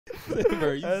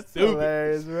Bro, you That's stupid.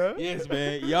 hilarious, bro. Yes,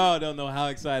 man. Y'all don't know how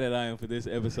excited I am for this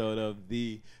episode of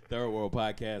the Third World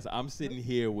Podcast. I'm sitting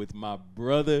here with my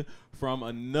brother from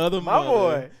another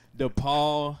mother,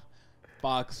 DEPAUL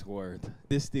FOXWORTH.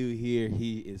 This dude here,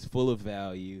 he is full of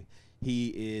value. He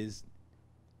is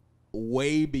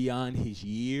way beyond his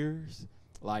years,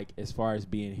 like as far as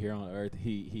being here on earth.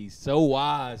 He's so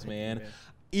wise, man.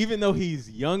 Even though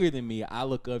he's younger than me, I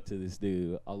look up to this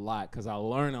dude a lot because I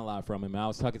learn a lot from him. I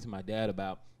was talking to my dad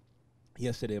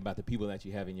yesterday about the people that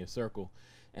you have in your circle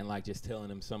and like just telling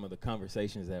him some of the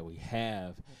conversations that we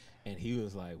have. And he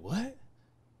was like, what?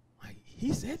 Like,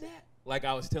 he said that? Like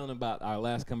I was telling him about our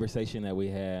last conversation that we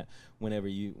had whenever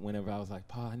I was like,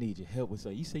 Pa, I need your help with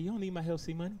something. You say, you don't need my help,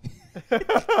 see money?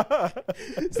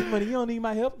 See money, you don't need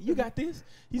my help? You got this?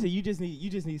 He said, you just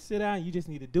need to sit down, you just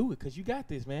need to do it because you got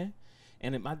this, man.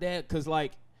 And my dad, because,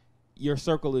 like, your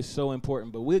circle is so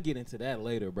important, but we'll get into that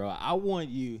later, bro. I want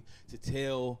you to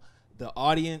tell the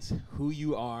audience who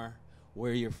you are,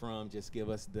 where you're from. Just give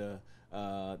us the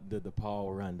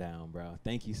DEPAUL rundown, bro.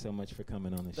 Thank you so much for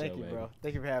coming on the show, Thank you, baby. bro.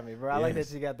 Thank you for having me, bro. Yes. I like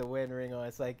that you got the wedding ring on.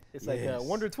 It's like Yes.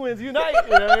 Wonder Twins unite.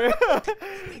 You know what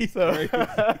I mean?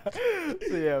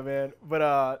 so yeah, man.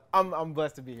 But I'm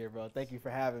blessed to be here, bro. Thank you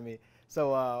for having me.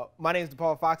 So my name's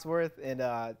DEPAUL FOXWORTH,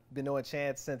 and been knowing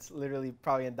Chance since literally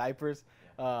probably in diapers.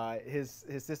 His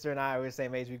sister and I are the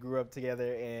same age. We grew up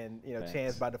together, and Thanks.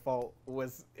 Chance by default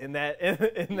was in that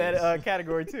that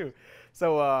category too.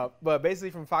 So, but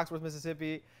basically from Foxworth,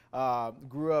 Mississippi,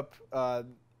 grew up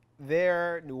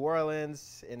there, New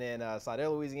Orleans, and then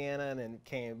Slidell, Louisiana, and then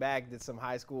came back, did some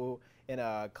high school in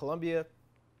Columbia,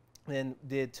 and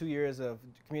did 2 years of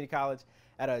community college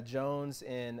at Jones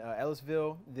in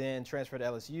Ellisville, then transferred to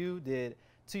LSU, did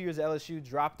 2 years at LSU,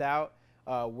 dropped out,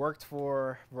 worked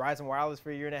for Verizon Wireless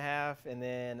for 1.5 years, and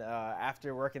then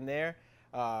after working there,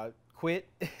 quit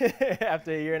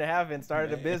after 1.5 years and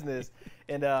started a business.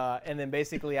 And then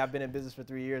basically I've been in business for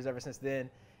 3 years ever since then,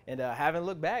 and haven't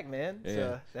looked back, man.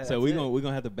 Yeah. So we're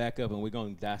gonna have to back up and we're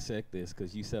gonna dissect this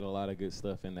because you said a lot of good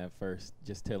stuff in that first,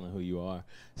 just telling who you are.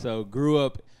 So grew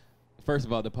up. First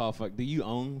of all, DEPAUL Fox. Do you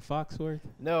own Foxworth?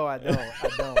 No, I don't.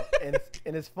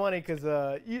 And it's funny because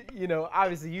you know,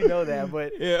 obviously you know that,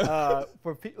 but Yeah.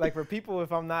 for people,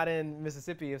 if I'm not in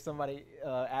Mississippi, if somebody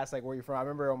asks like where you're from, I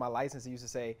remember on my license it used to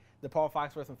say DEPAUL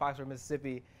FOXWORTH from Foxworth,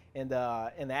 Mississippi, and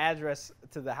the address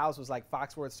to the house was like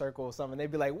Foxworth Circle or something.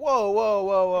 They'd be like,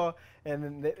 whoa,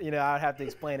 and then, I'd have to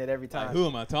explain it every time. Like, who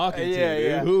am I talking to?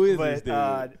 Yeah. Who is this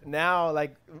dude? Now,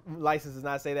 like, license does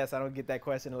not say that, so I don't get that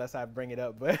question unless I bring it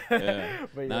up. But, Yeah.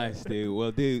 but Nice, dude.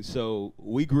 Well, dude, so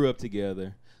we grew up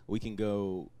together. We can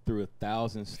go through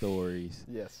 1,000 stories.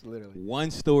 Yes, literally.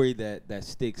 One story that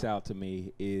sticks out to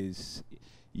me is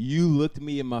you looked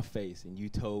me in my face and you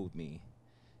told me,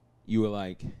 you were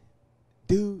like,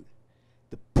 dude,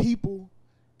 the people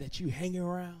that you hanging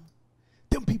around,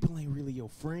 them people ain't really your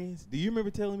friends. Do you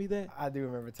remember telling me that? I do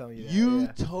remember telling you that. You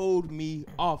yeah. told me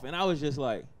off, and I was just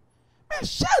like, man,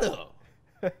 shut up.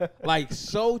 Like,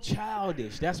 so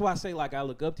childish. That's why I say, like, I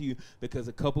look up to you because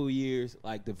a couple of years,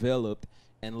 like, developed,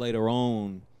 and later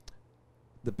on,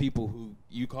 the people who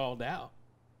you called out,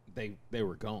 they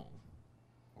were gone.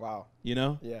 Wow. You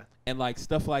know? Yeah. And, like,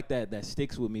 stuff like that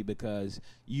sticks with me because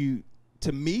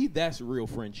to me, that's real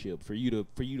friendship. For you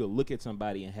to look at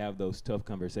somebody and have those tough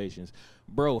conversations.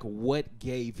 Bro, what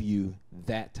gave you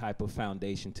that type of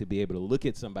foundation to be able to look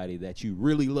at somebody that you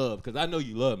really love? Because I know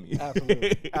you love me.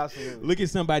 Absolutely. Absolutely. Look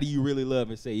at somebody you really love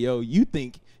and say, yo, you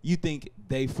think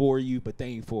they for you, but they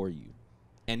ain't for you.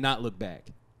 And not look back.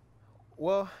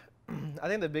 Well, I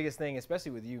think the biggest thing,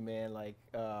 especially with you, man, like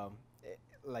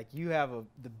you have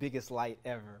the biggest light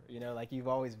ever. Like you've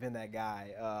always been that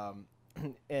guy.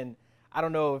 And I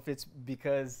don't know if it's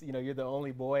because you're the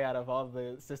only boy out of all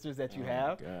the sisters that you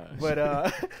have,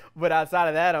 but outside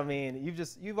of that, I mean,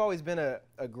 you've always been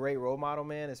a great role model,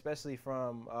 man. Especially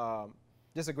from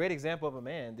just a great example of a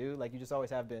man, dude. Like you just always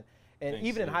have been. And Thanks,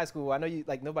 even in dude. high school, I know you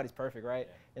like nobody's perfect, right?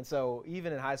 Yeah. And so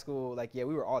even in high school, like we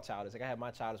were all childish. Like I had my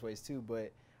childish ways too,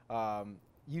 but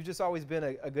you've just always been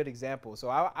a good example. So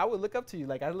I would look up to you.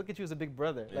 Like I look at you as a big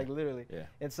brother, like literally. Yeah.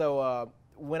 And so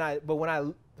when I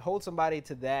hold somebody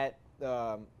to that,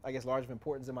 I guess large of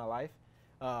importance in my life,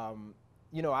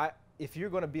 if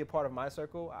you're going to be a part of my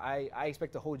circle, I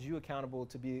expect to hold you accountable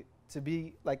to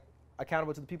be like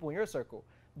accountable to the people in your circle,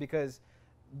 because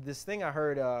this thing I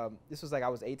heard, this was like I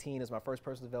was 18, it's my first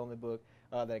personal development book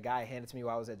that a guy handed to me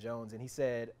while I was at Jones, and he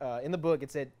said, in the book,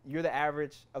 it said, you're the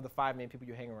average of the 5 main people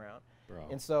you hang around. Bro.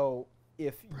 And so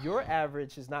if your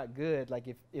average is not good,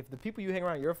 like if the people you hang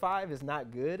around, your 5 is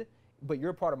not good, but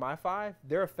you're part of my 5,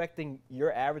 they're affecting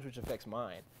your average, which affects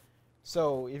mine.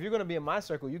 So if you're going to be in my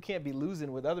circle, you can't be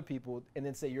losing with other people and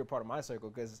then say you're a part of my circle,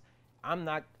 because I'm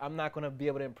not going to be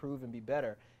able to improve and be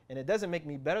better. And it doesn't make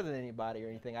me better than anybody or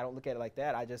anything. I don't look at it like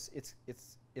that. I just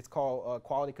it's called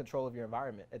quality control of your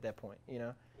environment at that point, you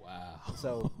know. Wow.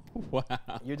 So wow.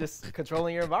 You're just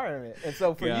controlling your environment. And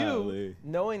so for you,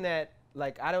 knowing that,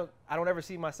 like, I don't ever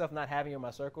see myself not having you in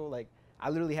my circle. Like,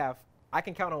 I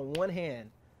can count on one hand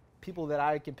people that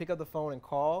I can pick up the phone and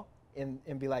call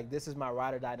and be like, this is my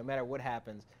ride or die no matter what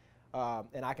happens.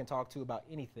 And I can talk to about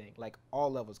anything, like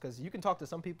all levels. Because you can talk to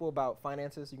some people about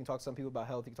finances, you can talk to some people about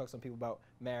health, you can talk to some people about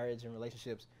marriage and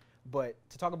relationships. But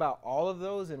to talk about all of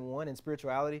those in one, in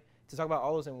spirituality, to talk about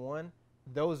all those in one,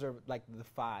 those are like the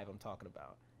 5 I'm talking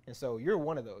about. And so you're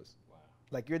one of those. Wow.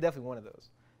 Like, you're definitely one of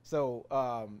those. So,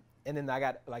 and then I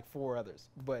got like 4 others.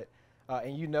 But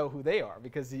and you know who they are,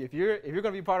 because if you're going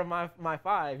to be part of my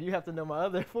 5, you have to know my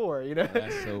other 4, you know.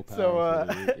 That's so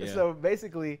powerful. So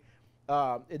basically,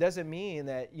 it doesn't mean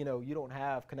that, you know, you don't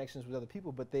have connections with other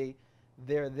people, but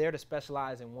they're there to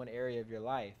specialize in one area of your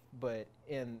life. But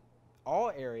in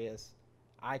all areas,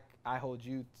 I hold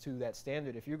you to that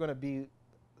standard. If you're going to be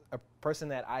a person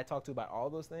that I talk to about all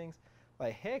those things,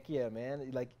 like, heck yeah, man.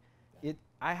 Like,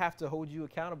 I have to hold you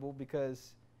accountable,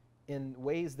 because in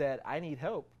ways that I need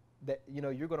help, that, you know,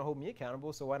 you're going to hold me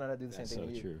accountable, so why not do the same thing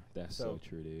to you? True. That's so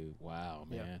true, dude. Wow,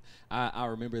 man. Yeah. I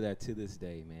remember that to this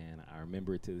day, man. I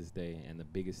remember it to this day, and the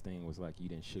biggest thing was, like, you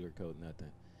didn't sugarcoat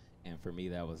nothing. And for me,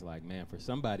 that was like, man, for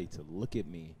somebody to look at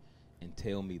me and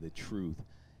tell me the truth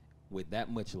with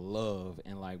that much love,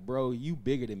 and like, bro, you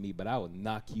bigger than me, but I will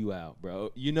knock you out,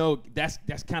 bro. You know, that's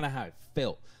kind of how it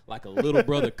felt. Like a little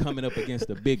brother coming up against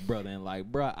a big brother, and like,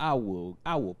 bro, I will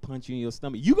punch you in your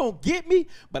stomach. You gonna get me,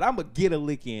 but I'm gonna get a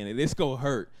lick in, and it's gonna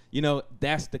hurt. You know,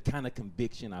 that's the kind of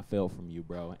conviction I felt from you,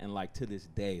 bro. And like, to this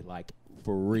day, like,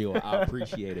 for real, I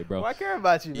appreciate it, bro. Well, I care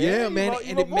about you, man. Yeah, man.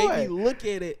 And it made me look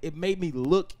at it. It made me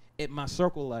look at my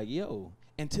circle like, yo.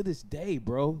 And to this day,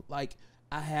 bro, like,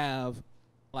 I have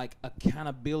like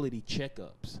accountability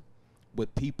checkups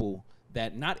with people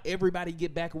that not everybody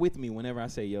get back with me whenever I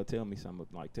say, yo, tell me something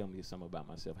about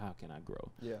myself. How can I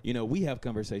grow? Yeah. You know, we have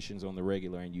conversations on the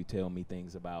regular, and you tell me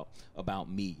things about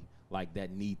me, like,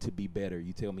 that need to be better.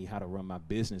 You tell me how to run my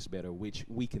business better, which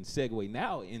we can segue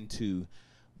now into,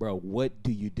 bro, what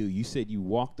do? You said you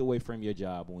walked away from your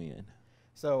job when?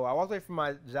 So I walked away from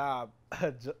my job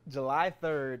July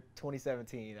 3rd,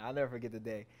 2017. I'll never forget the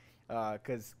day.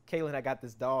 Because Kaylin had got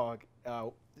this dog.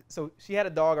 So she had a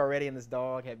dog already, and this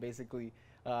dog had basically,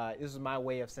 this was my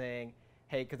way of saying,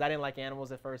 hey, because I didn't like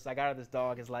animals at first. So I got her this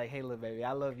dog. It's like, hey, little baby,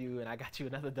 I love you, and I got you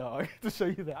another dog to show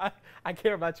you that I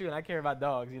care about you, and I care about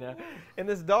dogs, you know. And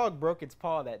this dog broke its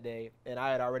paw that day, and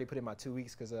I had already put in my 2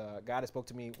 weeks, because God had spoke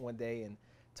to me one day and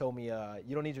told me,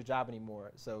 you don't need your job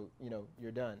anymore, so, you know,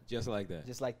 you're done. Just like that.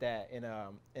 Just like that.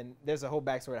 And there's a whole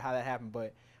backstory of how that happened,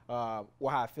 but how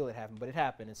I feel it happened, but it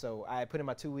happened. And so I put in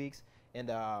my 2 weeks, and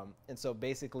so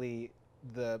basically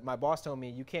my boss told me,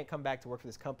 you can't come back to work for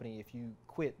this company if you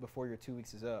quit before your 2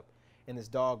 weeks is up. And this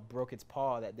dog broke its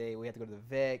paw that day. We had to go to the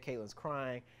vet. Caitlin's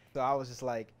crying. So I was just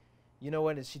like, you know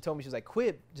what? And she told me, she was like,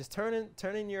 quit. Just turn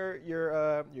in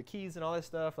your keys and all that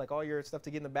stuff, like all your stuff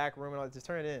to get in the back room and all that. Just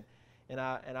turn it in.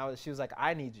 And she was like,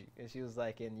 I need you. And she was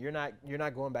like, and you're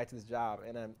not going back to this job.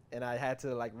 And I had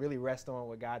to, like, really rest on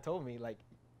what God told me, like,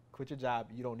 quit your job.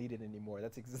 You don't need it anymore.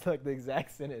 That's like the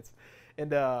exact sentence.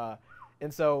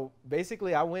 And so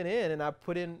basically I went in and I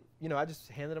put in, you know, I just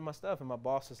handed him my stuff, and my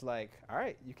boss was like, all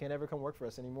right, you can't ever come work for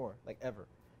us anymore, like, ever.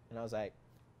 And I was like,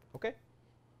 okay.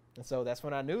 And so that's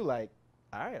when I knew, like,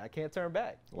 all right, I can't turn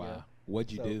back. Wow. You know?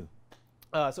 What'd you do?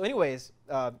 So anyways,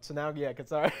 so now, yeah,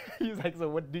 sorry. He was like, so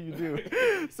what do you do?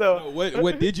 So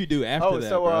what did you do after that,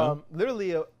 bro?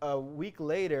 Literally a week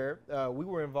later, we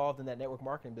were involved in that network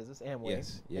marketing business,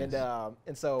 Amway. Yes.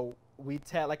 And so we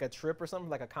had like a trip or something,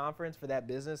 like a conference for that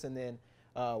business, and then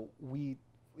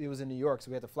it was in New York,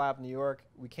 so we had to fly up to New York.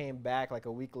 We came back like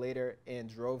a week later and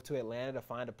drove to Atlanta to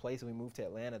find a place, and we moved to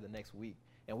Atlanta the next week.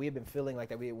 And we had been feeling like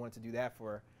that we had wanted to do that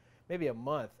for maybe a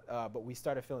month, but we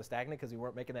started feeling stagnant because we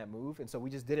weren't making that move. And so we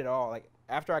just did it all. Like,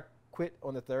 after I quit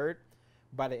on the 3rd,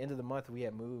 by the end of the month, we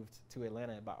had moved to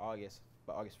Atlanta by August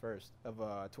 1st of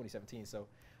 2017. So,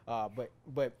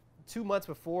 but 2 months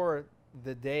before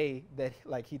the day that,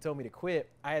 like, he told me to quit,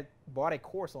 I had bought a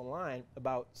course online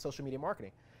about social media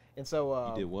marketing. And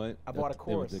so you did what? I bought a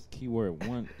course. There was a keyword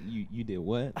one. You did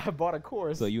what? I bought a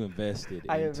course. So you invested.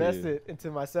 I invested into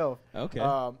myself. Okay.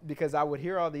 Because I would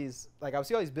hear all these, like I would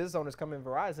see all these business owners come in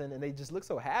Verizon, and they just look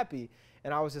so happy.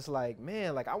 And I was just like,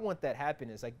 man, like I want that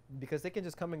happiness, like because they can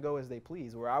just come and go as they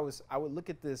please. Where I would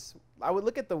look at this, I would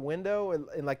look at the window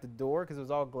and like the door, because it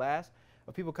was all glass,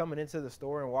 of people coming into the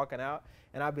store and walking out,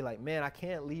 and I'd be like, man, I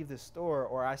can't leave this store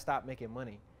or I stop making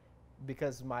money,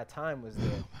 because my time was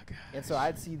there. Oh my gosh. And so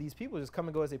I'd see these people just come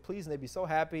and go as they please, and they'd be so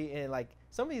happy. And like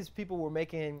some of these people were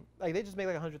making, like they just make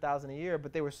like $100,000 a year,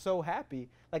 but they were so happy.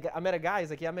 Like I met a guy,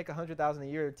 he's like, yeah, I make $100,000 a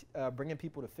year bringing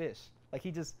people to fish. Like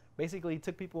he just basically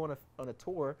took people on a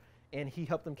tour, and he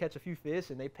helped them catch a few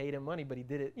fish, and they paid him money, but he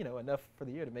did it, you know, enough for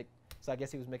the year to make. So I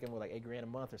guess he was making like $8,000 a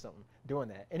month or something doing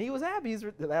that, and he was happy.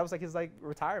 That was like his like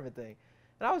retirement thing,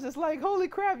 and I was just like, holy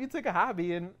crap, you took a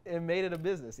hobby and made it a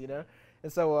business, you know.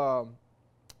 And so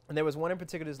and there was one in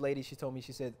particular, this lady, she told me,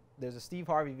 she said, there's a Steve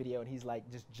Harvey video, and he's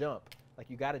like, just jump, like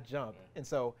you got to jump. And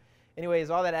so anyways,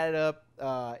 all that added up,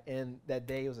 and that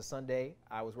day, it was a Sunday,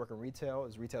 I was working retail, it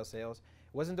was retail sales.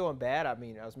 It wasn't doing bad. I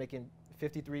mean, I was making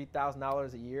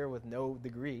 $53,000 a year with no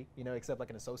degree, you know, except like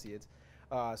an associate's.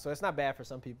 So it's not bad for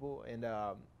some people, and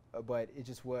but it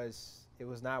just was, it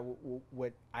was not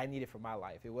what I needed for my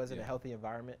life. It wasn't a healthy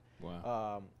environment.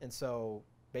 Wow. And so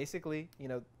basically, you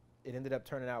know, it ended up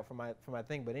turning out for my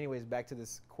thing. But anyways, back to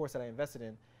this course that I invested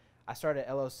in, I started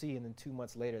LLC, and then 2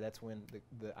 months later, that's when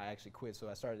I actually quit. So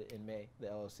I started in May, the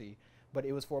LLC, but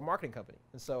it was for a marketing company.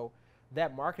 And so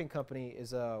that marketing company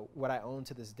is what I own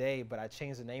to this day, but I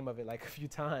changed the name of it like a few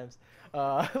times.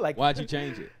 Like, why'd you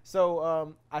change it?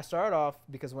 So I started off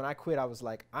because when I quit, I was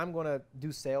like, I'm going to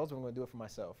do sales, but I'm going to do it for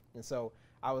myself. And so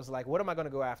I was like, what am I going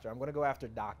to go after? I'm going to go after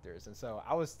doctors. And so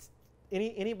I was,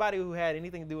 anybody who had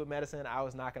anything to do with medicine, I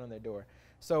was knocking on their door.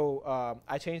 So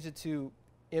I changed it to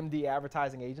MD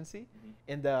Advertising Agency,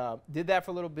 and did that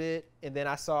for a little bit. And then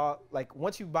I saw, like,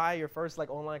 once you buy your first like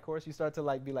online course, you start to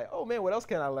like be like, oh man, what else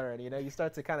can I learn? You know, you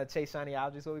start to kind of chase shiny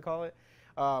objects, what we call it.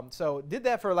 So did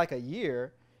that for like a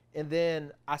year, and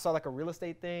then I saw like a real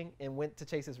estate thing and went to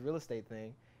chase this real estate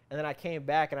thing. And then I came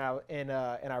back and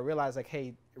I realized like,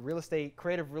 hey, real estate,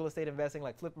 creative real estate investing,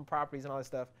 like flipping properties and all that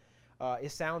stuff.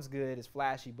 It sounds good, it's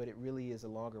flashy, but it really is a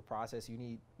longer process. You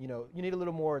need, you know, you need a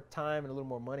little more time and a little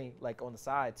more money, like on the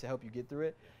side, to help you get through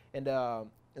it. And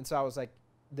so I was like,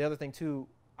 the other thing too,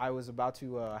 I was about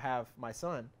to have my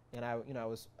son, and I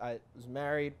was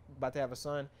married, about to have a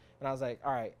son, and I was like,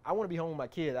 all right, I want to be home with my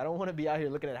kid. I don't want to be out here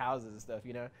looking at houses and stuff,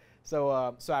 you know.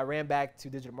 So so I ran back to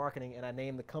digital marketing, and I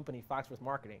named the company Foxworth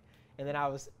Marketing. And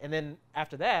then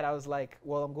after that, I was like,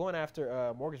 well, I'm going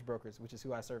after mortgage brokers, which is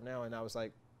who I serve now. And I was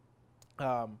like,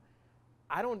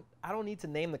 I don't need to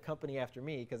name the company after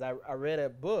me, because I read a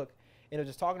book, and it was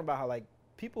just talking about how like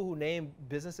people who name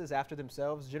businesses after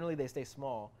themselves, generally they stay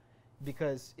small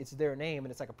because it's their name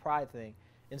and it's like a pride thing.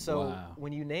 And so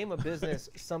when you name a business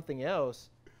something else,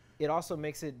 it also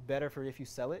makes it better for if you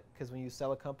sell it, because when you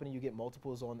sell a company, you get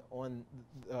multiples on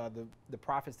the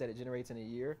profits that it generates in a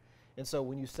year. And so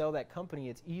when you sell that company,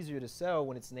 it's easier to sell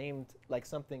when it's named like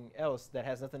something else that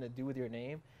has nothing to do with your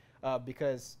name.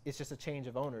 Because it's just a change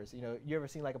of owners. You know, you ever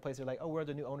seen like a place where like, oh, we're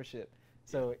under new ownership.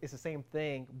 So it's the same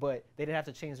thing, but they didn't have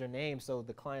to change their name, so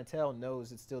the clientele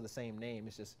knows it's still the same name.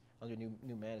 It's just under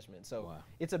new management. So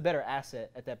it's a better asset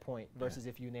at that point versus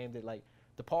if you named it like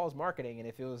DEPAUL's Marketing, and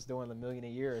if it was doing $1 million a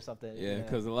year or something. Yeah,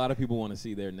 because a lot of people want to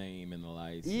see their name in the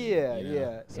lights. Yeah, and,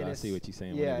 yeah. So I see what you're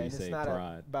saying. Yeah, whenever you and say it's not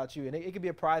pride. about you, and it could be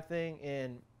a pride thing,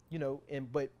 and you know,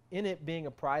 but in it being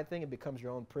a pride thing, it becomes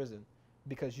your own prison,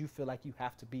 because you feel like you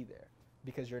have to be there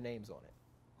because your name's on it.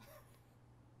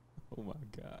 Oh my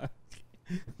God.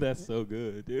 That's so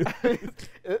good, dude.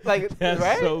 Like, that's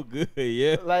right? so good,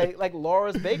 yeah. Like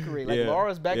Laura's Bakery. Like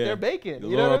Laura's back there baking.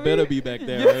 You know what I mean? Laura better be back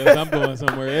there, or else I'm going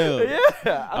somewhere else.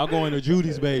 Yeah. I'm going to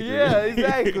Judy's Bakery. Yeah,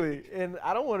 exactly. And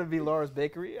I don't want to be Laura's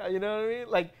Bakery. You know what I mean?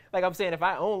 Like I'm saying, if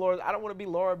I own Laura's, I don't want to be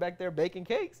Laura back there baking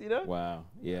cakes, you know? Wow,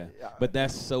 yeah. But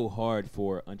that's so hard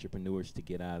for entrepreneurs to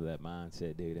get out of that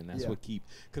mindset, dude. And that's what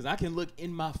because I can look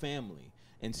in my family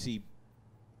and see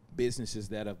businesses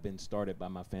that have been started by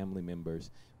my family members,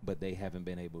 but they haven't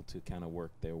been able to kind of work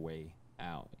their way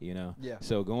out, you know? Yeah.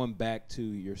 So going back to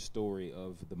your story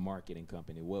of the marketing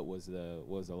company, what was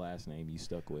the last name you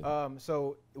stuck with?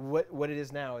 So what it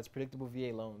is now, it's Predictable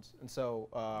VA Loans. And so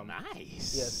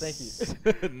nice. Yes,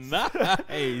 thank you.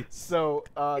 Nice. So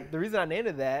the reason I named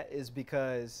it that is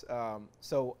because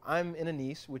so I'm in a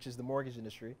niche, which is the mortgage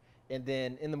industry. And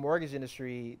then in the mortgage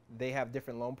industry, they have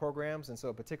different loan programs. And so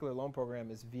a particular loan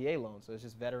program is VA loans. So it's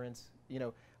just veterans. You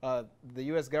know, the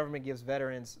U.S. government gives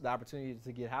veterans the opportunity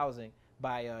to get housing,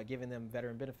 by giving them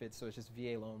veteran benefits. So it's just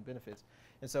VA loan benefits.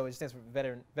 And so it stands for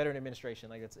Veteran Administration.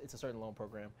 Like it's a certain loan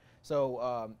program.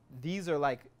 So these are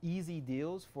like easy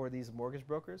deals for these mortgage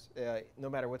brokers, no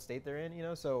matter what state they're in, you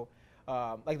know. So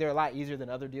like they're a lot easier than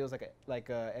other deals like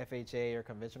FHA or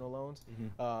conventional loans.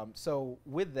 So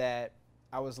with that,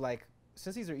 I was like,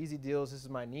 since these are easy deals, this is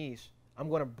my niche, I'm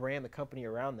going to brand the company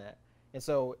around that. And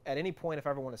so at any point, if I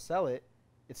ever want to sell it,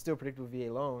 it's still predictable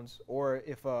VA loans. Or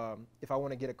if I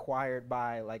want to get acquired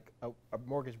by like a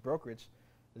mortgage brokerage,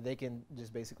 they can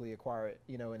just basically acquire it,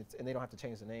 you know, and they don't have to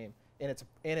change the name. And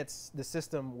it's the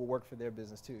system will work for their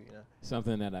business too, you know.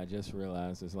 Something that I just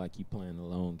realized is like you playing the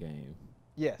loan game.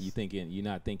 Yes. You're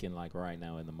not thinking like right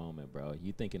now in the moment, bro.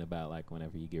 You're thinking about like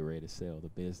whenever you get ready to sell the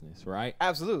business, right?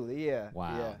 Absolutely, yeah.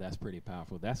 Wow, yeah. That's pretty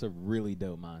powerful. That's a really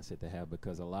dope mindset to have,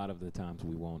 because a lot of the times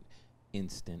we want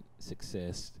instant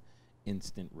success,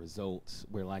 instant results.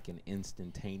 We're like an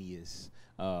instantaneous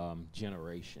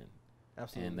generation.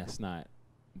 Absolutely. And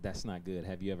that's not good.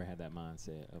 Have you ever had that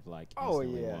mindset of like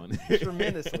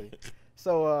tremendously.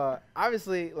 So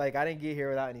obviously, like, I didn't get here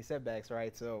without any setbacks,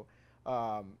 right? So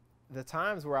the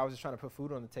times where I was just trying to put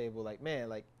food on the table, like, man,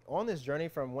 like on this journey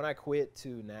from when I quit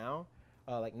to now,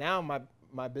 like now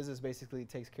my business basically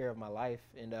takes care of my life,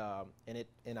 and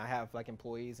I have like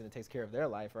employees and it takes care of their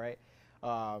life, right?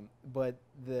 But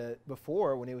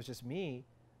before, when it was just me,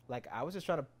 like I was just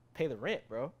trying to pay the rent,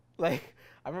 bro. Like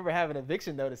I remember having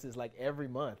eviction notices like every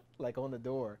month, like on the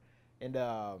door, and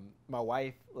my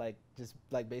wife like just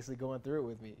like basically going through it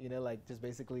with me, you know, like just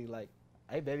basically like,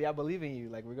 hey baby, I believe in you,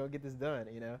 like we're gonna get this done,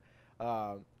 you know.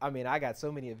 I mean, I got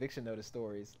so many eviction notice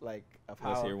stories, like of how.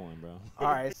 Let's hear one, bro. All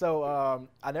right, so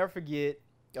I never forget.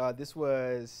 This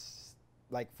was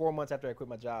like 4 months after I quit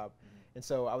my job, and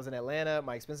so I was in Atlanta.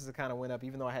 My expenses kind of went up,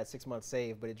 even though I had 6 months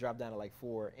saved, but it dropped down to like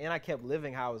 4. And I kept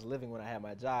living how I was living when I had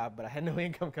my job, but I had no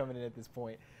income coming in at this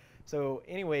point. So,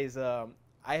 anyways, I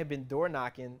had been door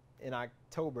knocking in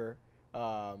October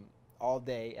all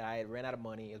day, and I had ran out of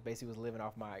money. It basically was living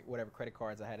off my whatever credit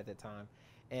cards I had at that time.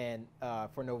 And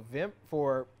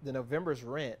for the November's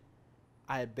rent,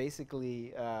 I had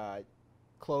basically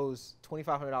closed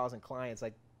 $2,500 in clients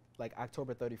like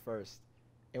October 31st,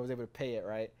 and was able to pay it,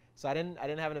 right? So I didn't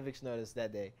have an eviction notice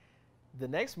that day. The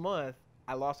next month,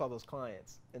 I lost all those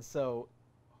clients, and so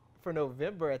for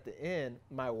November at the end,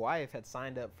 my wife had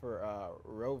signed up for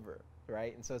Rover,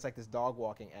 right? And so it's like this dog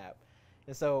walking app.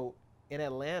 And so in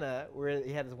Atlanta, where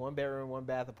he had this 1-bedroom,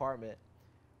 1-bath apartment,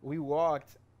 we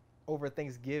walked over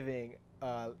Thanksgiving,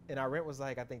 and our rent was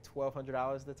like, I think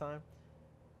 $1,200 at the time.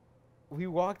 We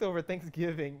walked over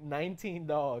Thanksgiving 19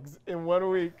 dogs in 1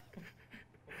 week.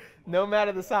 No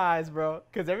matter the size, bro.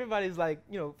 Because everybody's like,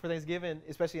 you know, for Thanksgiving,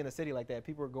 especially in a city like that,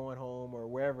 people are going home or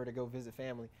wherever to go visit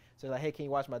family. So they're like, hey, can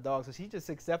you watch my dog? So she just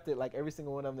accepted like every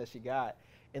single one of them that she got.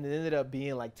 And it ended up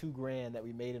being like $2,000 that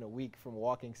we made in a week from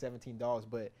walking 17 dogs.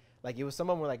 But like it was,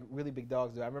 some of them were like really big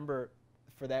dogs, dude. I remember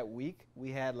for that week,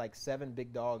 we had like 7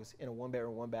 big dogs in a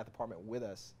 1-bedroom, 1-bath apartment with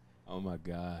us. Oh my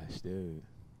gosh, dude.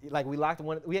 Like we locked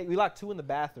we locked 2 in the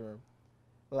bathroom.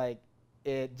 Like,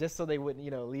 it just so they wouldn't,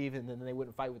 you know, leave, and then they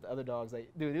wouldn't fight with the other dogs.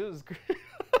 Like, dude, it was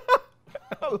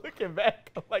looking back,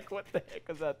 I'm like, what the heck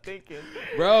was I thinking,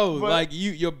 bro? But, like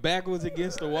your back was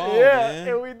against the wall, yeah, man.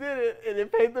 And we did it, and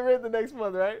it paid the rent the next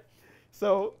month, right?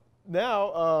 So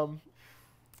now,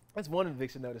 that's one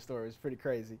eviction notice story. It's pretty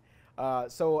crazy.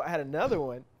 So I had another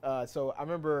one. So I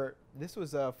remember this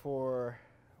was we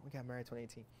got married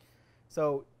 2018.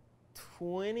 So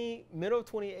middle of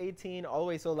 2018 all the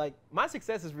way. So like my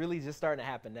success is really just starting to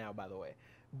happen now, by the way.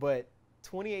 But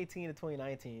 2018 to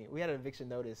 2019, we had an eviction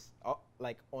notice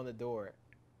like on the door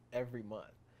every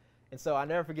month. And so I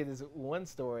never forget this one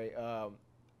story.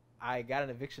 I got an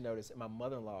eviction notice, and my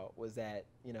mother-in-law was at,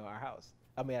 you know, our house.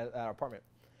 I mean, at our apartment.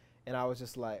 And I was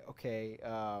just like, okay,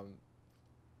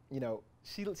 you know,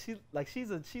 she's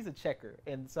a checker.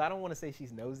 And so I don't want to say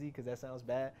she's nosy, because that sounds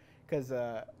bad, because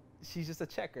she's just a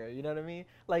checker, you know what I mean?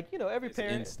 Like, you know, every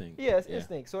parent. Instinct. Yeah, it's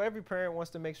instinct. So every parent wants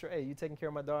to make sure, hey, you taking care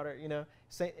of my daughter, you know?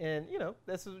 And, you know,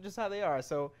 that's just how they are.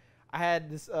 So I had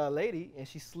this lady, and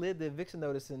she slid the eviction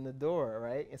notice in the door,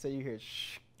 right? And so you hear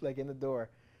shh, like in the door.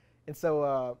 And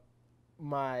so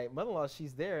my mother-in-law,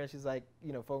 she's there, and she's like,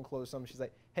 you know, phone closed or something. She's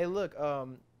like, hey, look,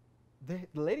 the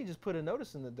lady just put a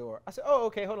notice in the door. I said, oh,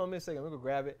 okay, hold on a second. I'm going to go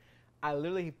grab it. I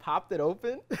literally popped it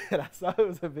open, and I saw it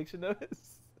was an eviction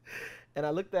notice. And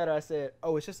I looked at her, I said,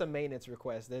 oh, it's just a maintenance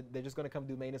request. They're just going to come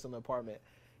do maintenance on the apartment.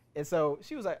 And so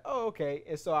she was like, oh, okay.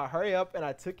 And so I hurry up and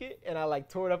I took it and I like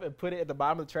tore it up and put it at the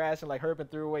bottom of the trash and like hurry up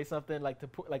and threw away something like to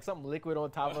put like something liquid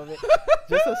on top of it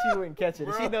just so she wouldn't catch it.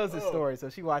 And she knows the story, so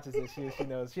she watches it.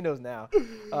 She knows now.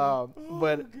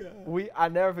 But I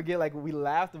never forget, like we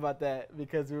laughed about that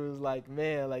because it was like,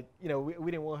 man, like, you know, we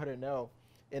didn't want her to know.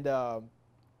 And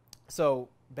so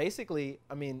basically,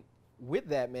 I mean, with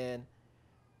that, man,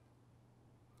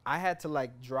 I had to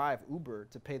like drive Uber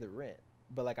to pay the rent.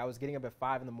 But like I was getting up at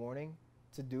 5 in the morning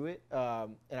to do it,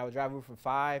 and I would drive Uber from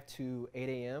 5 to 8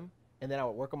 a.m. and then I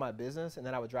would work on my business, and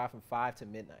then I would drive from 5 to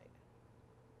midnight,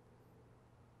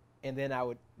 and then I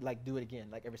would like do it again,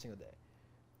 like every single day.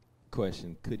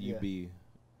 Question: could you be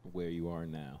where you are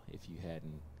now if you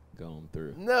hadn't gone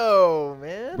through? No,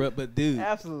 man. But dude,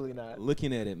 absolutely not.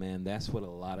 Looking at it, man, that's what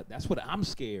I'm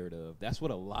scared of. That's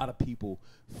what a lot of people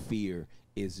fear,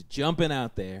 is jumping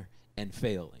out there and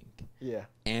failing. Yeah.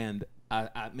 And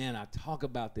I talk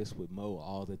about this with Mo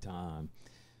all the time.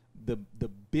 The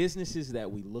businesses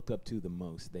that we look up to the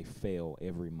most, they fail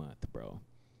every month, bro.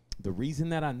 The reason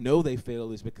that I know they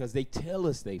fail is because they tell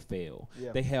us they fail.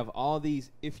 Yeah. They have all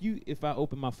these. If I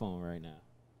open my phone right now,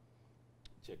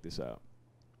 check this out,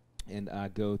 and I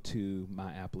go to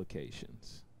my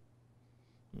applications.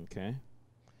 Okay,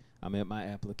 I'm at my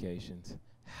applications.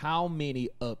 How many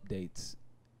updates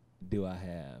do I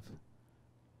have?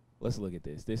 Let's look at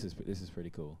this. This is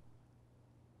pretty cool.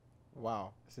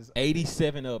 Wow. This is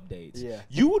 87 updates. Yeah.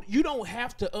 You don't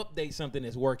have to update something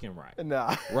that's working right.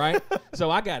 Nah. Right?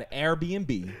 So I got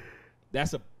Airbnb.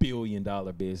 That's $1 billion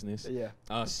business. Yeah.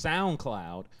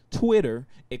 SoundCloud, Twitter,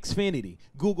 Xfinity,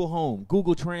 Google Home,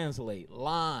 Google Translate,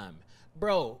 Lime.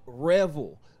 Bro,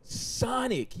 Revel,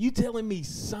 Sonic. You telling me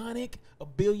Sonic, $1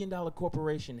 billion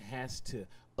corporation, has to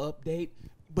update?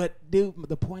 But, dude,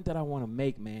 the point that I want to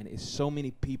make, man, is so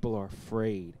many people are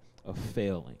afraid of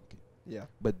failing. Yeah.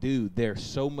 But, dude, there's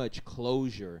so much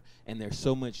closure and there's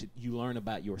so much you learn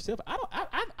about yourself. I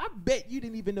bet you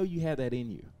didn't even know you had that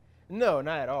in you. No,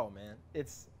 not at all, man.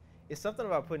 It's something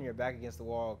about putting your back against the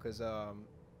wall because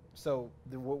so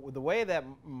the way that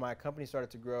my company started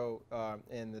to grow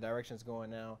and the direction it's going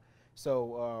now.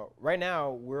 So right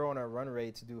now we're on a run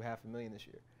rate to do $500,000 this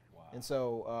year. Wow. And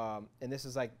so and this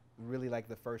is like really like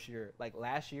the first year. Like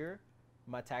last year,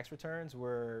 my tax returns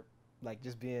were, like,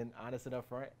 just being honest and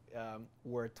upfront,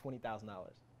 were $20,000.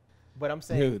 But I'm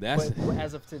saying, dude, that's but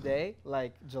as of today,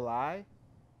 like July,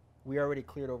 we already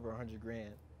cleared over $100,000.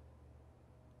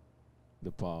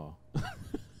 DePaul.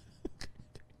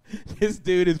 This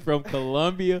dude is from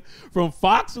Columbia, from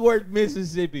Foxworth,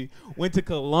 Mississippi. Went to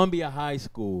Columbia High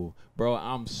School, bro.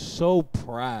 I'm so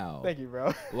proud. Thank you,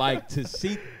 bro. Like, to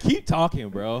see, keep talking,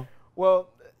 bro. Well,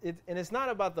 and it's not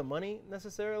about the money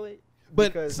necessarily.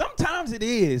 But sometimes it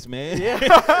is, man. Yeah.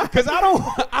 Because I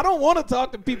don't want to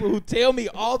talk to people who tell me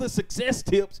all the success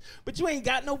tips, but you ain't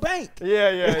got no bank.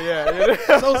 Yeah.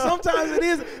 So sometimes it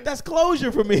is. That's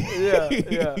closure for me.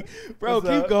 Yeah. Bro,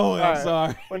 keep going. I'm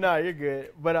sorry. Well, no, you're good.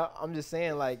 But I'm just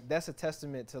saying, like, that's a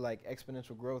testament to, like,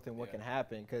 exponential growth and what can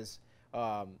happen. Because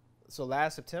so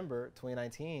last September,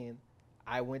 2019,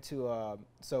 I went to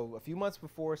so a few months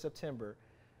before September,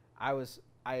 I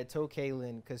had told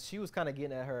Kaylin, because she was kind of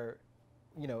getting at her,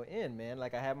 in, man.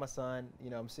 Like, I had my son,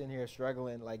 I'm sitting here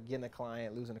struggling, like, getting a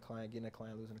client, losing a client, getting a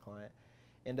client, losing a client.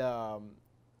 And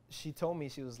she told me,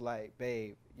 she was like,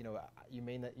 babe,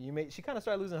 she kind of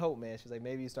started losing hope, man. She's like,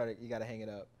 maybe you got to hang it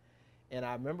up. And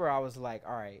I remember I was like,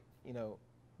 all right,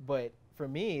 but for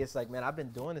me, it's like, man, I've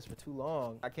been doing this for too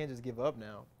long. I can't just give up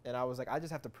now. And I was like, I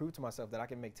just have to prove to myself that I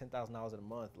can make $10,000 in a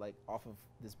month, like, off of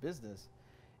this business.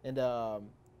 And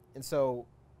so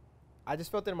I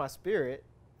just felt it in my spirit.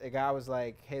 A guy was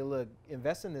like, hey, look,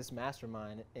 invest in this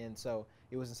mastermind. And so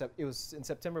it was in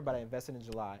September, but I invested in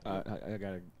July. I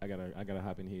gotta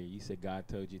hop in here. You said God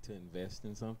told you to invest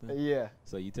in something? Yeah.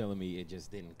 So you telling me it just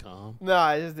didn't come? No,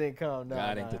 it just didn't come. No,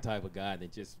 God ain't the type of God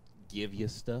that just give you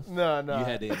stuff? No. You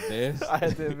had to invest? I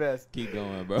had to invest. Keep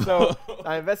going, bro. So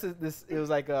I invested this. It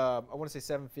was like, I want to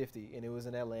say $750, and it was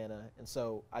in Atlanta. And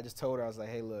so I just told her, I was like,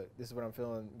 hey, look, this is what I'm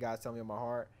feeling. God's telling me in my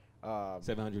heart.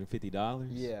 $750?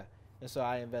 Yeah. And so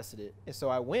I invested it. And so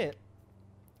I went,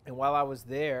 and while I was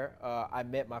there, I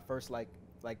met my first like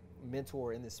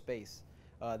mentor in this space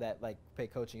that like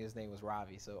paid coaching. His name was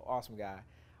Ravi. So awesome guy.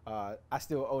 I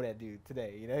still owe that dude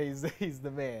today. He's the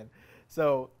man.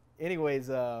 So anyways,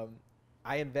 I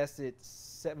invested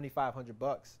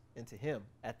 $7,500 into him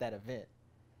at that event.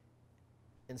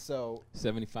 And so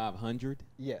 $7,500?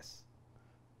 Yes.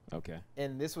 Okay.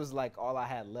 And this was like all I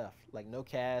had left, like no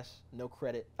cash, no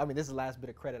credit. I mean, this is the last bit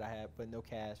of credit I had, but no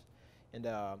cash. And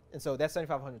so that's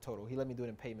 $7,500 total. He let me do it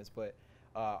in payments, but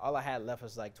all I had left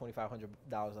was like $2,500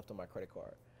 left on my credit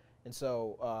card. And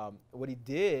so what he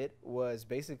did was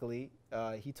basically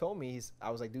he told me, I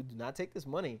was like, dude, do not take this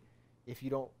money if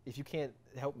you can't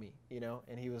help me, you know.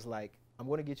 And he was like, I'm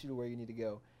going to get you to where you need to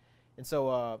go. And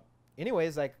so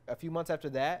anyways, like a few months after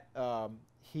that,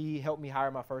 he helped me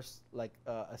hire my first like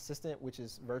assistant, which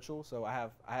is virtual. So I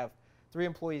have 3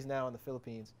 employees now in the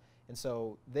Philippines. And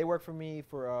so they work for me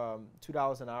for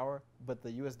 $2 an hour, but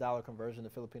the U.S. dollar conversion to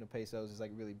Filipino pesos is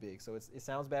like really big. So it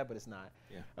sounds bad, but it's not.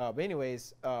 Yeah. But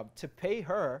anyways, to pay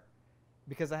her,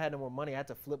 because I had no more money, I had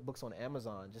to flip books on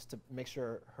Amazon just to make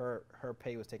sure her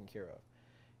pay was taken care of.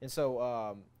 And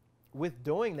so with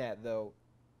doing that, though,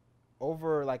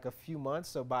 over like a few months,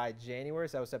 so by January,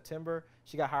 so that was September,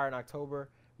 she got hired in October.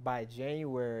 By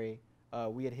January,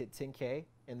 we had hit 10K.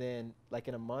 And then like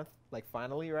in a month, like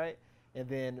finally, right? And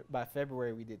then by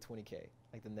February, we did 20K,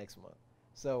 like the next month.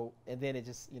 So, and then it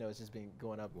just, it's just been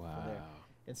going up from there.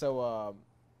 And so,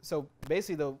 so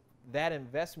basically, that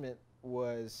investment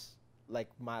was like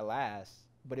my last,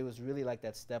 but it was really like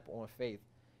that step on faith.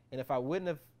 And if I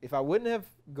wouldn't have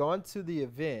gone to the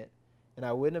event, and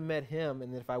I wouldn't have met him,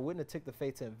 and then if I wouldn't have took the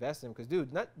faith to invest in him, because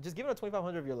dude, not just giving up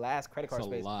 $2,500 of your last credit card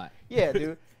space. That's a lot. Yeah,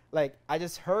 dude. Like I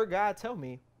just heard God tell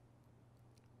me,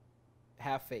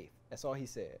 have faith. That's all he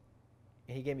said.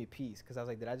 And he gave me peace because I was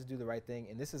like, did I just do the right thing?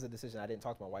 And this is a decision I didn't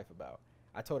talk to my wife about.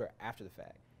 I told her after the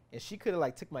fact. And she could have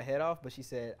like took my head off, but she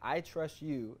said, I trust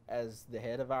you as the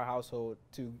head of our household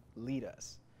to lead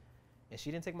us. And she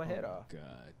didn't take my head off.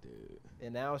 God, dude.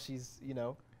 And now she's,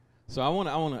 So I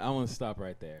want to stop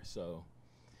right there. So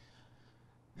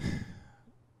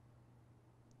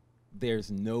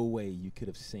there's no way you could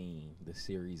have seen the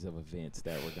series of events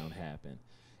that were going to happen.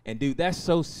 And dude, that's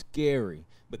so scary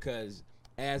because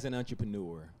as an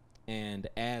entrepreneur and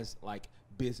as like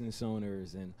business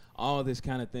owners and all these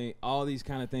kind of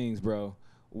things, bro,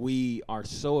 we are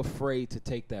so afraid to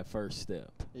take that first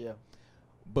step. Yeah.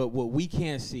 But what we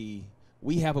can't see,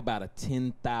 we have about a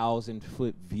 10,000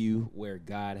 foot view where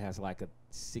God has like a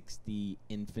 60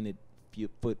 infinite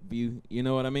foot view. You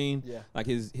know what I mean? Yeah. Like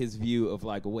his view of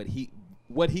like what he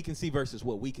can see versus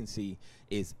what we can see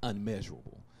is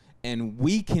unmeasurable. And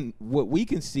what we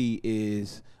can see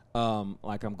is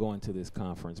like I'm going to this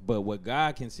conference, but what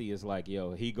God can see is like,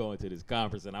 yo, he going to this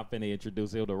conference, and I'm finna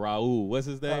introduce him to Raul. What's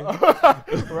his name?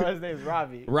 His name's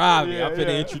Ravi. Ravi. Yeah, I'm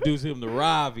finna introduce him to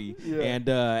Ravi, yeah. and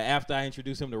after I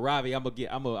introduce him to Ravi, I'm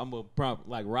gonna prompt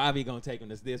like Ravi gonna take him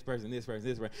to this person,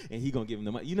 and he gonna give him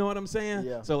the money. You know what I'm saying?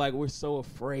 Yeah. So like we're so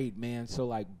afraid, man. So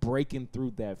like breaking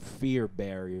through that fear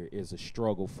barrier is a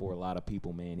struggle for a lot of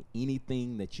people, man.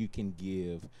 Anything that you can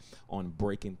give on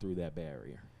breaking through that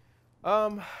barrier?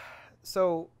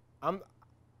 So I'm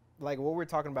like what we're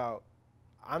talking about.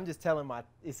 I'm just telling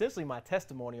essentially my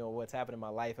testimony on what's happened in my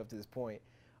life up to this point.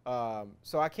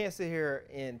 So I can't sit here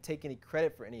and take any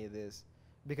credit for any of this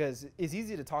because it's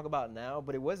easy to talk about now,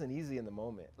 but it wasn't easy in the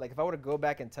moment. Like if I were to go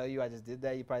back and tell you I just did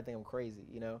that, you probably think I'm crazy,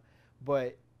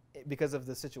 but because of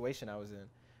the situation I was in.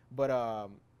 But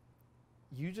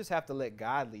you just have to let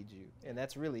God lead you, and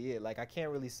that's really it. Like I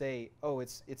can't really say, oh,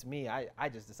 it's me. I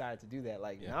just decided to do that.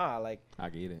 Like nah, like I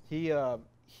get it.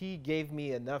 He gave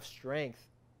me enough strength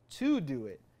to do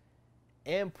it,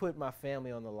 and put my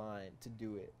family on the line to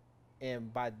do it,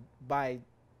 and by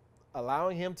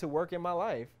allowing him to work in my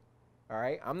life, all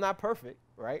right. I'm not perfect,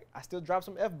 right? I still drop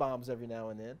some F-bombs every now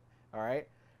and then, all right.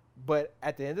 But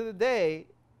at the end of the day,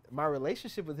 my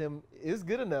relationship with him is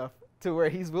good enough to where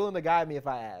he's willing to guide me if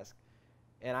I ask.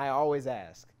 And I always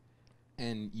ask.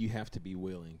 And you have to be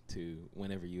willing to,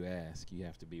 whenever you ask, you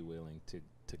have to be willing to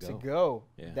go. To go.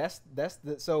 Yeah. That's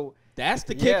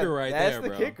the kicker right there, bro.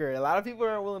 That's the kicker. A lot of people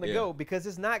aren't willing to go because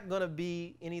it's not going to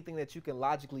be anything that you can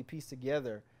logically piece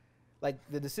together. Like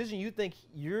the decision you think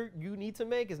you need to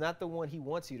make is not the one he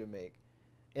wants you to make.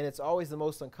 And it's always the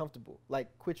most uncomfortable.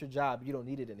 Like quit your job, you don't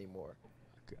need it anymore.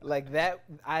 God. Like that,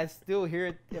 I still hear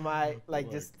it in my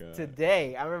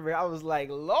today. I remember I was like,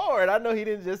 Lord, I know he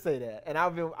didn't just say that, and I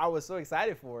was so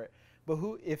excited for it. But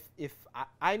if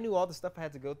I knew all the stuff I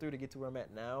had to go through to get to where I'm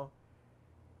at now,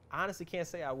 I honestly can't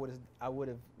say I would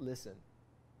have listened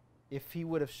if he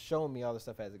would have shown me all the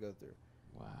stuff I had to go through.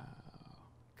 Wow.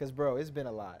 Because bro, it's been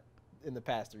a lot in the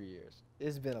past 3 years.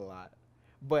 It's been a lot,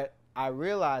 but I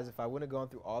realized if I wouldn't have gone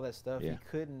through all that stuff, he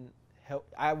couldn't help.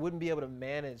 I wouldn't be able to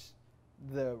manage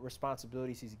the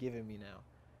responsibilities he's giving me now.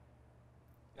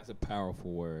 That's a powerful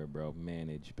word, bro.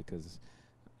 Manage, because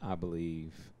I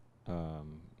believe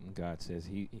God says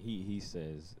he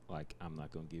says like I'm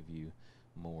not gonna give you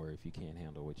more if you can't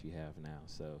handle what you have now.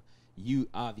 So you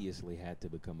obviously had to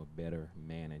become a better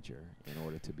manager in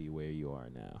order to be where you are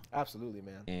now. Absolutely,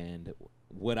 man. And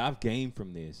what I've gained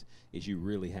from this is you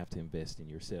really have to invest in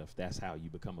yourself. That's how you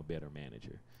become a better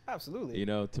manager. Absolutely. You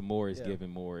know, to more is given,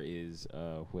 more is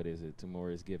what is it? To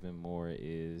more is given, more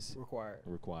is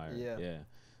required. Yeah.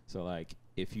 So like,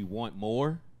 if you want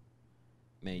more,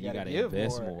 man, you gotta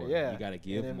invest more. You gotta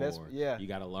give more. You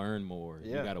gotta learn more.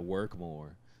 You gotta work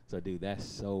more. So, dude, that's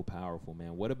so powerful,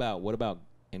 man. What about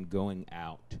and going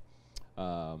out?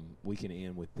 We can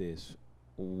end with this.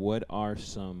 What are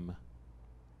some?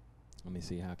 Let me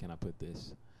see. How can I put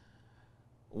this?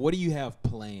 What do you have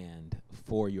planned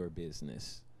for your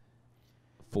business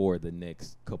for the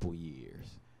next couple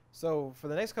years? So for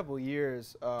the next couple of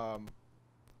years,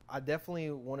 I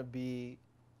definitely want to be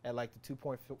at like the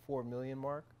 2.4 million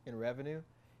mark in revenue,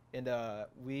 and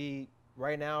we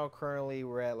right now currently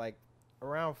we're at like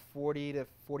around 40 to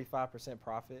 45%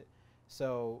 profit.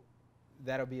 So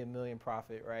that'll be $1 million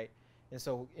profit, right? And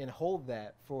so, and hold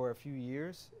that for a few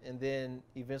years, and then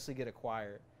eventually get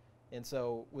acquired. And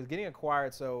so, with getting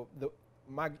acquired, so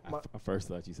I first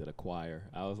thought you said acquire.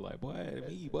 I was like, boy,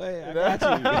 I got you.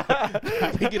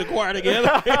 I can get acquired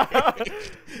together.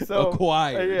 So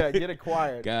acquired. Yeah, get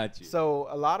acquired. Got you. So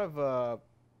a lot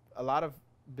of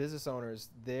business owners,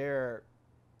 they're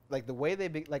like the way the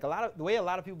way a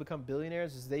lot of people become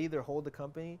billionaires is they either hold the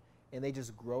company and they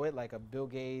just grow it, like a Bill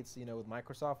Gates, you know, with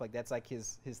Microsoft, like that's like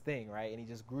his thing, right? And he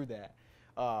just grew that.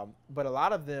 But a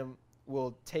lot of them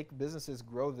will take businesses,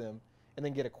 grow them, and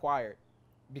then get acquired,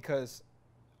 because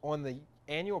on the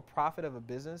annual profit of a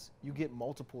business, you get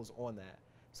multiples on that.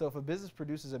 So if a business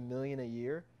produces $1 million a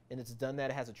year and it's done that,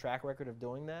 it has a track record of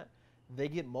doing that, they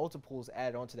get multiples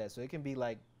added onto that. So it can be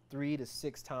like 3 to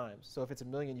 6 times. So if it's $1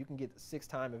 million, you can get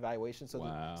 6-time evaluation. So,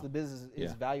 the business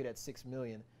is valued at $6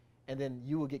 million. And then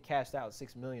you will get cashed out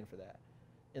 $6 million for that.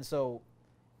 And so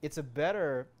it's a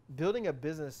better building a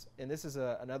business. And this is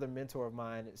another mentor of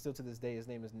mine, still to this day. His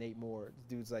name is Nate Moore.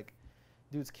 Dude's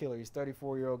killer. He's a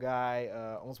 34-year-old guy,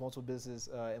 owns multiple businesses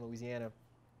in Louisiana.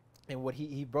 And what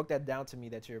he broke that down to me,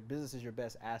 that your business is your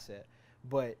best asset.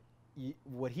 But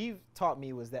what he taught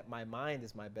me was that my mind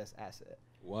is my best asset.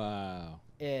 Wow.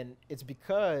 And it's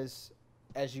because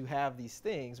as you have these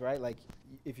things, right? Like,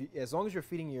 as long as you're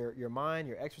feeding your mind,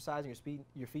 you're exercising,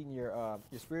 you're feeding your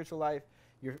spiritual life,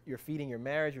 you're feeding your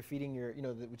marriage, you're feeding your,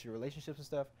 with your relationships and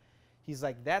stuff. He's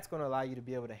like, that's going to allow you to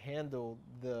be able to handle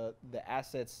the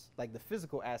assets, like the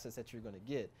physical assets that you're going to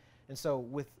get. And so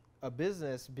with a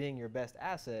business being your best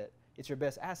asset, it's your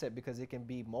best asset because it can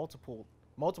be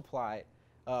multiplied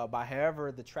by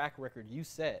however the track record you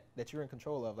set that you're in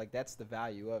control of. Like, that's the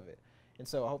value of it. And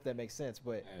so I hope that makes sense.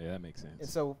 But yeah, that makes sense. And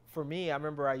so for me, I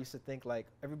remember I used to think like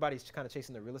everybody's kind of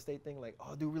chasing the real estate thing, like,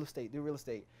 oh, do real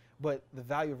estate. But the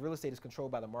value of real estate is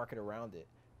controlled by the market around it,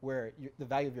 where the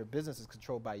value of your business is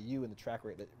controlled by you and the track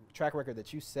record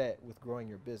that you set with growing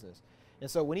your business. And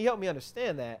so when he helped me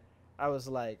understand that, I was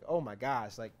like, oh my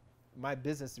gosh, like my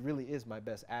business really is my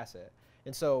best asset.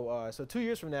 And so 2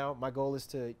 years from now, my goal is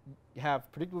to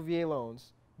have predictable VA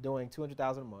loans doing $200,000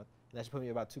 a month, and that should put me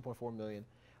about 2.4 million.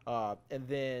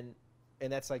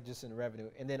 And that's like just in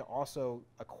revenue, and then also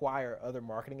acquire other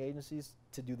marketing agencies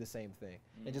to do the same thing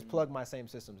and just plug my same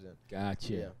systems in.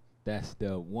 Gotcha. Yeah. That's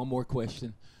the one more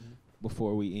question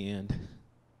before we end.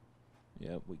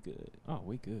 Yep, we good. Oh,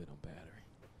 we good on battery.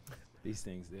 These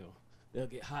things, they'll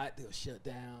get hot, they'll shut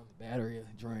down, the battery will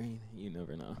drain. You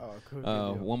never know. Oh,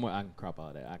 cool. One more, I can crop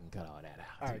all that. I can cut all that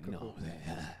out. All right, cool.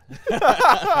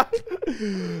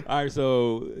 All right,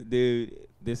 so, dude,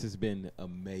 this has been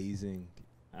amazing.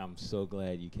 I'm so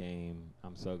glad you came.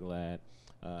 I'm so glad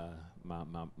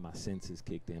my senses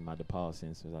kicked in, my DEPAUL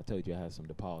senses. I told you I had some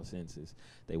DEPAUL senses.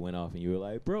 They went off, and you were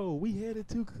like, bro, we headed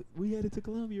to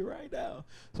Columbia right now.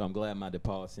 So I'm glad my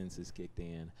DEPAUL senses kicked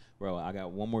in. Bro, I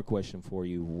got one more question for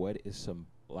you. What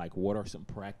are some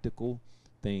practical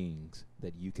things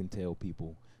that you can tell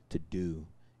people to do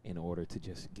in order to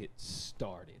just get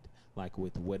started? Like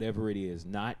with whatever it is,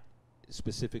 not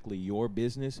specifically your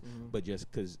business, but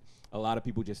just because a lot of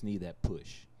people just need that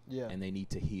push. Yeah. And they need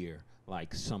to hear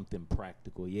like something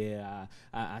practical. Yeah,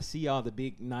 I see all the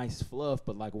big nice fluff,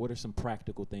 but like what are some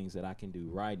practical things that I can do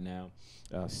right now,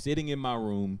 sitting in my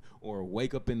room, or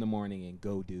wake up in the morning and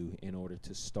go do in order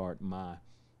to start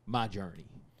my journey?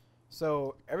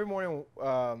 So every morning,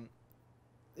 I'm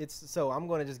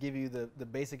going to just give you the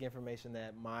basic information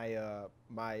that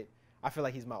I feel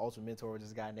like he's my ultimate mentor, which is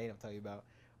this guy Nate I'm telling you about.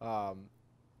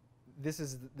 This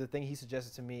is the thing he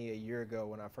suggested to me a year ago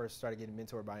when I first started getting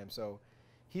mentored by him. So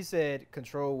he said,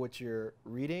 control what you're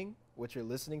reading, what you're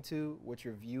listening to, what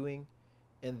you're viewing,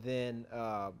 and then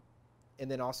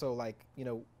also like,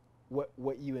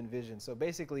 what you envision. So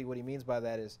basically what he means by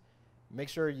that is make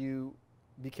sure you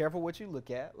be careful what you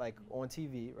look at, like on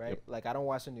TV, right? Yep. Like I don't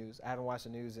watch the news. I haven't watched the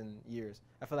news in years.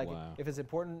 I feel like Wow. if it's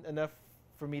important enough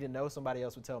for me to know, somebody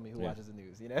else would tell me who watches the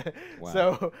news, you know? Wow.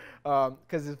 So,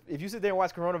 because if you sit there and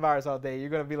watch coronavirus all day, you're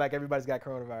going to be like everybody's got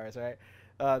coronavirus,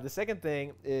 right? The second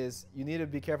thing is you need to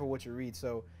be careful what you read.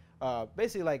 So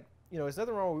basically, like, you know, there's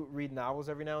nothing wrong with reading novels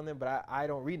every now and then, but I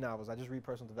don't read novels. I just read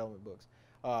personal development books.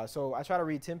 So I try to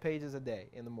read 10 pages a day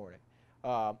in the morning.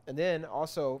 And then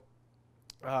also,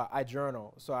 I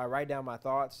journal, so I write down my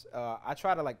thoughts. I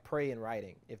try to like pray in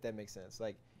writing, if that makes sense.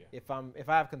 Like if I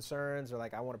have concerns or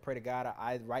like I want to pray to God,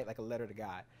 I write like a letter to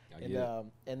God.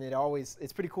 And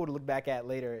it's pretty cool to look back at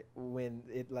later when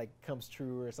it like comes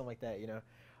true or something like that, you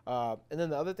know. And then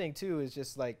the other thing too is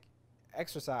just like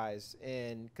exercise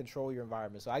and control your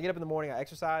environment. So I get up in the morning, I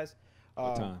exercise.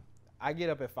 What time? I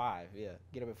get up at 5. Yeah,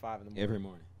 get up at 5 in the morning. Every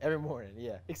morning. Every morning,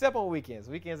 yeah. Except on weekends.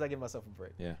 Weekends I give myself a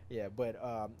break. Yeah. Yeah, but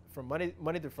from Monday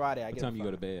through Friday, I get up at 5. What time you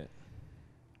go to bed?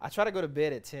 I try to go to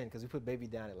bed at 10 because we put baby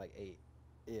down at like 8.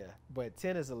 Yeah, but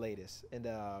 10 is the latest. And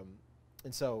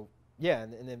so yeah,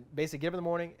 and then basically get up in the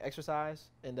morning, exercise,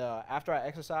 and after I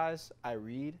exercise, I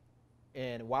read.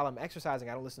 And while I'm exercising,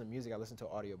 I don't listen to music. I listen to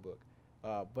an audiobook,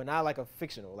 but not like a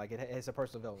fictional. Like it's a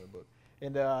personal development book.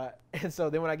 And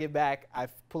so then when I get back, I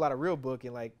pull out a real book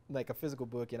and like a physical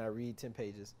book, and I read 10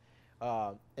 pages,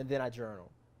 and then I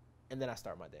journal, and then I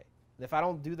start my day. And if I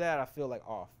don't do that, I feel like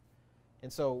off.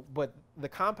 And so, but the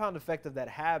compound effect of that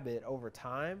habit over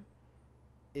time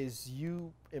is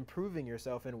you improving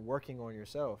yourself and working on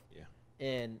yourself. Yeah.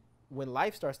 And when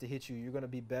life starts to hit you, you're going to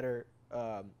be better,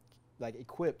 like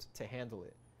equipped to handle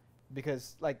it,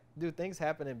 because like, dude, things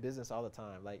happen in business all the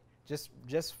time. Like just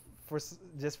for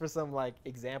some like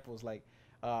examples, like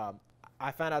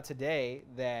I found out today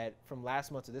that from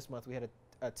last month to this month we had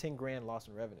a 10 grand loss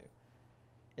in revenue,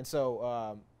 and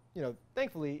so you know,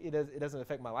 thankfully it doesn't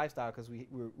affect my lifestyle because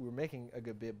we're making a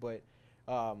good bit. But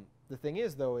the thing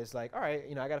is though, is like, all right,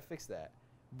 you know, I got to fix that.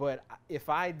 But if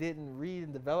I didn't read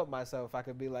and develop myself, I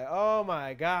could be like, oh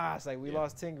my gosh, like we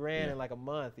lost 10 grand in like a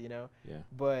month, you know. Yeah.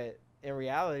 But in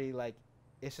reality, like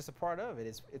it's just a part of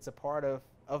it. It's a part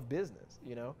of business,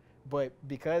 you know. But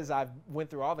because I went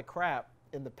through all the crap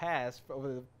in the past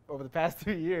over the past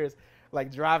 3 years, like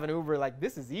driving Uber, like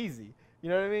this is easy. You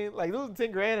know what I mean? Like losing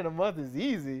 10 grand in a month is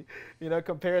easy, you know,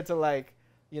 compared to like,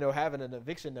 you know, having an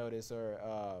eviction notice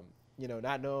or, you know,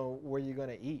 not knowing where you're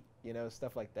gonna eat, you know,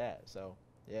 stuff like that. So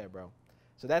yeah, bro.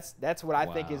 So that's what I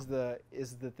think is the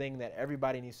thing that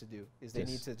everybody needs to do, is they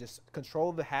need to just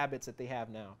control the habits that they have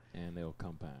now. And they'll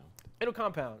compound. It'll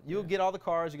compound. You'll get all the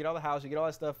cars, you get all the house, you get all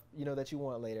that stuff, you know, that you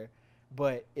want later.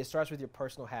 But it starts with your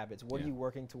personal habits. What are you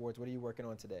working towards? What are you working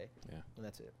on today? Yeah. And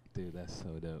that's it. Dude, that's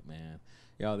so dope, man.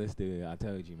 Y'all, this dude, I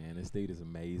told you, man, this dude is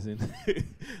amazing.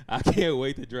 I can't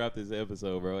wait to drop this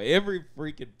episode, bro. Every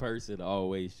freaking person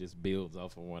always just builds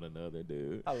off of one another,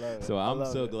 dude. I love it. So I'm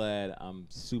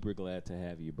super glad to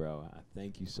have you, bro. I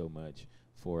thank you so much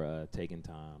for taking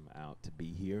time out to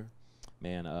be here.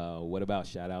 Man, what about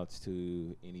shout-outs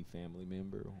to any family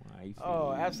member, wife?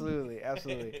 Oh, absolutely,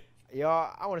 absolutely.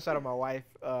 Y'all, I want to shout out my wife,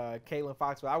 Caitlin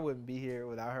Foxworth. I wouldn't be here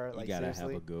without her. Like, you gotta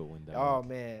seriously. have a good one, dog. Oh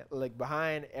man, like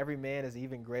behind every man is an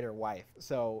even greater wife.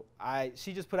 So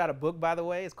she just put out a book, by the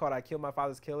way. It's called "I Killed My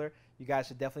Father's Killer." You guys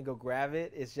should definitely go grab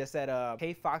it. It's just at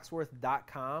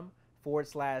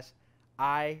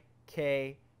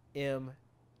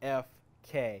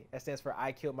kfoxworth.com/IKMFK. That stands for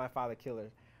 "I Killed My Father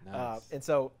Killer." Nice. And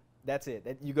so that's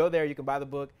it. You go there, you can buy the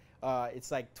book. It's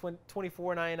like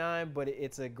 $24.99, but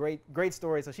it's a great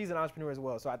story. So she's an entrepreneur as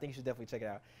well, so I think you should definitely check it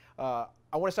out.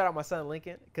 I want to shout out my son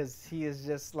Lincoln, because he is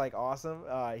just like awesome.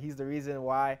 He's the reason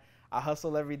why I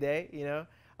hustle every day, you know.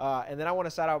 And then I want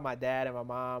to shout out my dad and my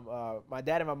mom. My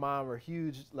dad and my mom are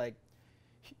huge, like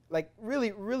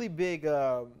really, really big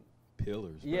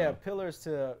pillars. Yeah, bro. Pillars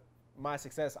to my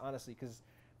success, honestly, because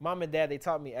mom and dad, they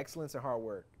taught me excellence and hard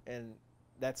work, and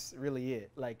that's really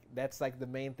it. Like that's like the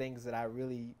main things that I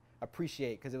really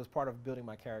appreciate, because it was part of building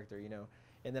my character, you know.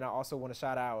 And then I also want to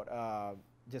shout out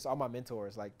just all my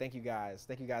mentors. Like, thank you guys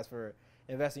for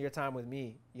investing your time with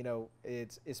me. You know,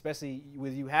 it's especially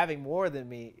with you having more than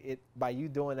me, by you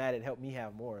doing that, it helped me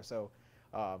have more. So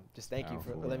just thank you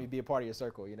for letting me be a part of your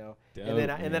circle, you know. Dope,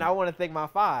 and then I want to thank my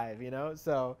 5, you know.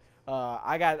 So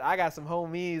I got some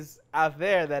homies out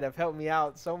there that have helped me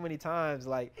out so many times,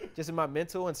 like just in my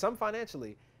mental and some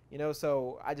financially. You know,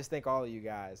 so I just thank all of you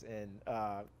guys. And,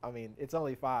 I mean, it's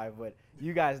only 5, but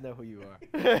you guys know who you are.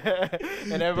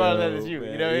 And everybody that is you.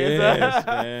 Man. You know what I mean? Yes,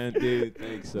 man. Dude,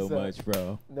 thanks so much,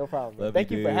 bro. No problem. Love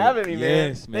Thank you, for having me, man.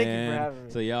 Yes, man. Thank you for having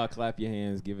me. So, y'all clap your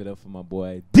hands. Give it up for my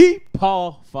boy,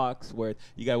 DEPAUL Foxworth.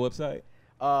 You got a website?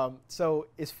 So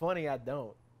it's funny, I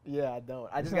don't. Yeah, I don't.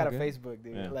 I just got a Facebook,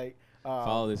 dude. Yeah. Like,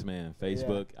 follow this man.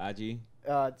 Facebook, IG.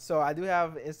 So I do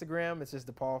have Instagram. It's just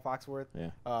DEPAUL FOXWORTH.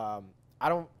 Yeah. I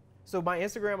don't. So my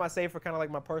Instagram I save for kind of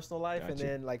like my personal life, Gotcha. and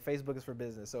then like Facebook is for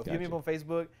business. So if you Gotcha. hit me up on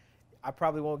Facebook, I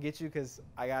probably won't get you because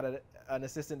I got an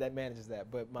assistant that manages that.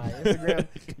 But my Instagram,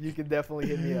 you can definitely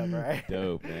hit me up. All right.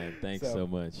 Dope, man. Thanks so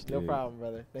much, dude. No problem,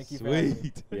 brother. Thank you Sweet. for having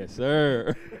me. Yes,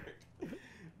 sir.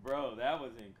 Bro, that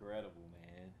was incredible,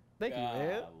 man. Thank you,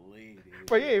 man. Golly, dude.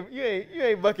 Bro, you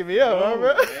ain't bucking me up, No,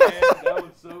 bro. man, that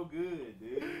was so good,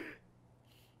 dude.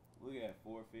 Look at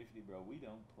 450, bro. We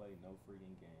don't play no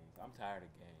freaking games. I'm tired of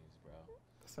games, bro.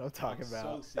 That's what I'm talking about.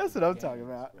 So sick That's of what I'm games, talking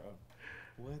about. bro.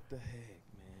 What the heck,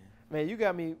 man? Man, you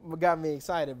got me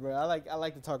excited, bro. I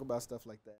like to talk about stuff like that.